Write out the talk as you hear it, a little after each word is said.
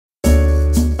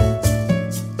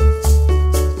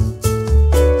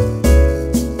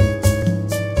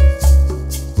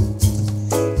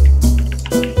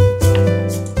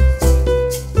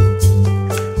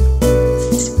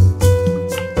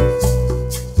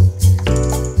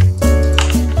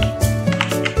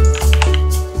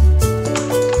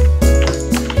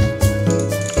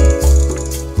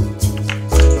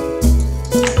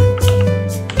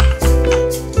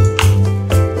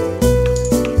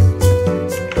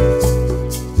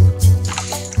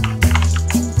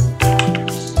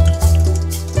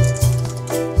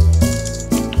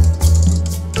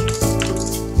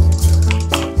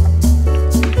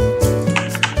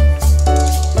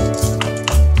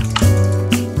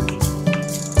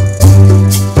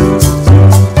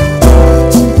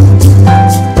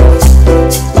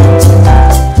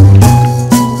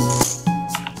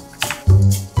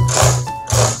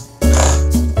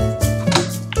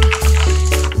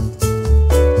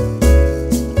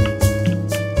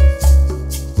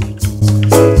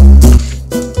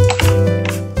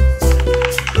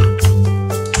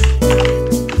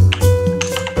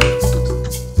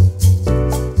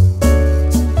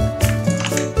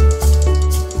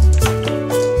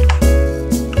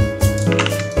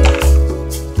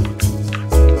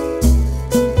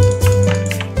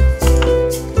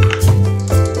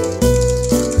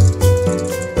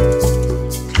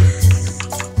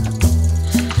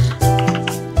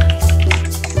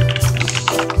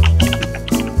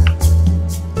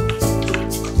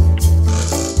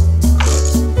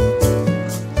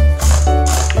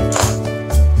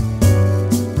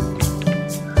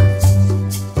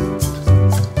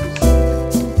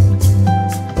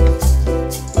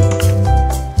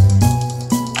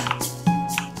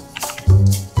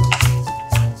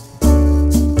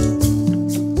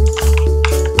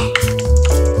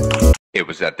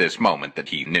was at this moment that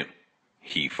he knew.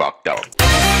 He fucked up.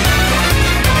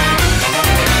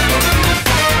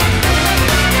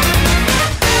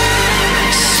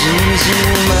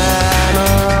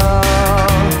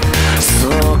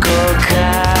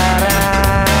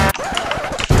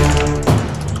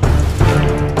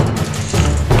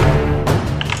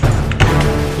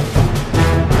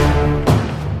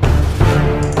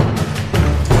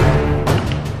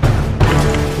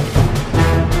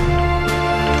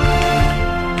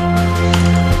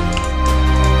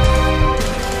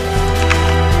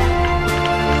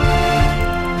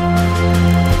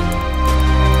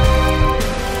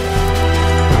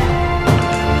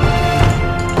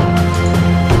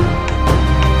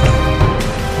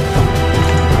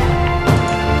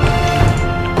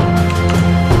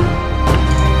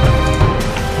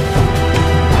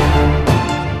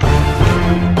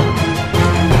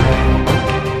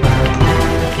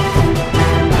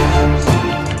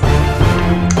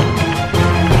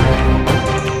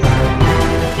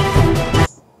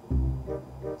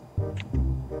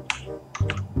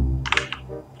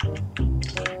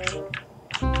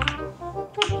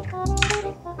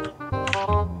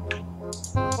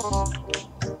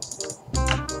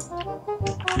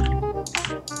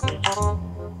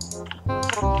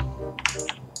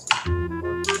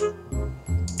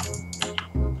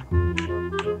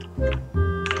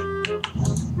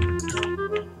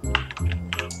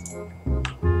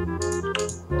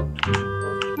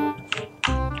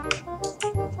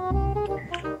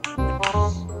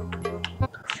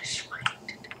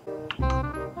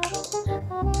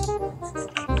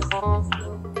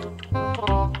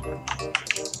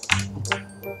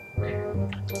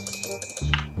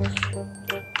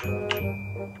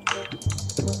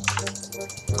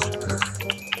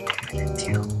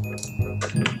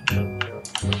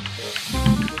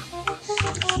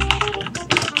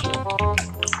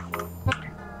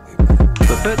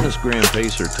 Fitness Gram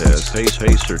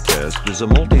Pacer Test is a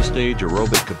multi-stage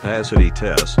aerobic capacity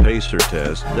test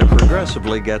that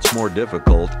progressively gets more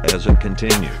difficult as it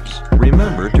continues.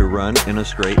 Remember to run in a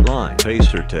straight line.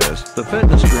 Pacer Test. The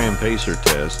Fitness Gram Pacer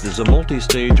Test is a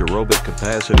multi-stage aerobic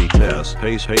capacity test.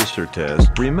 Pacer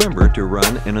Test. Remember to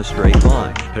run in a straight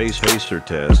line. Pacer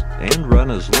Test and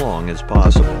run as long as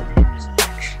possible.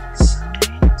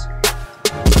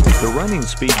 The running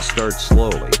speed starts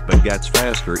slowly, but gets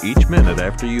faster each minute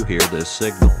after you hear this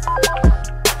signal.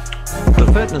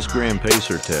 The Fitness Gram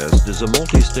Pacer Test is a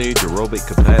multi-stage aerobic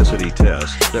capacity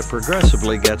test that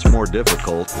progressively gets more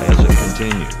difficult as it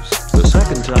continues. The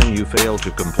second time you fail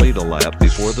to complete a lap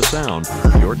before the sound,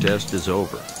 your test is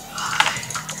over.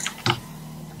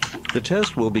 The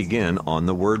test will begin on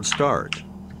the word start.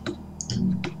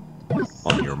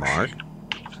 On your mark,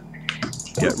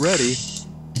 get ready.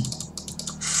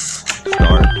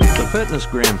 Start. The Fitness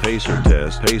Gram Pacer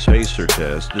Test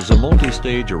is a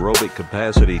multi-stage aerobic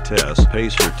capacity test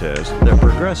that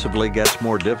progressively gets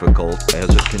more difficult as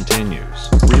it continues.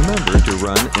 Remember to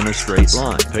run in a straight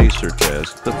line. Pacer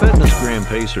Test. The Fitness Gram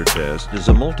Pacer Test is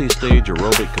a multi-stage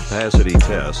aerobic capacity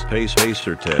test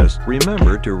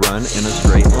Remember to run in a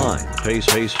straight line.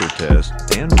 Pacer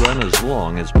Test and run as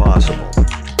long as possible.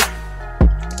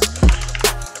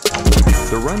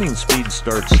 The running speed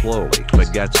starts slowly,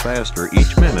 but gets faster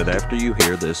each minute after you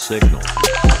hear this signal.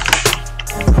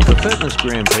 The Fitness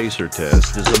Gram Pacer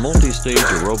Test is a multi-stage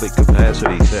aerobic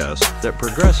capacity test that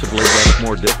progressively gets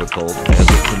more difficult as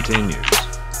it continues.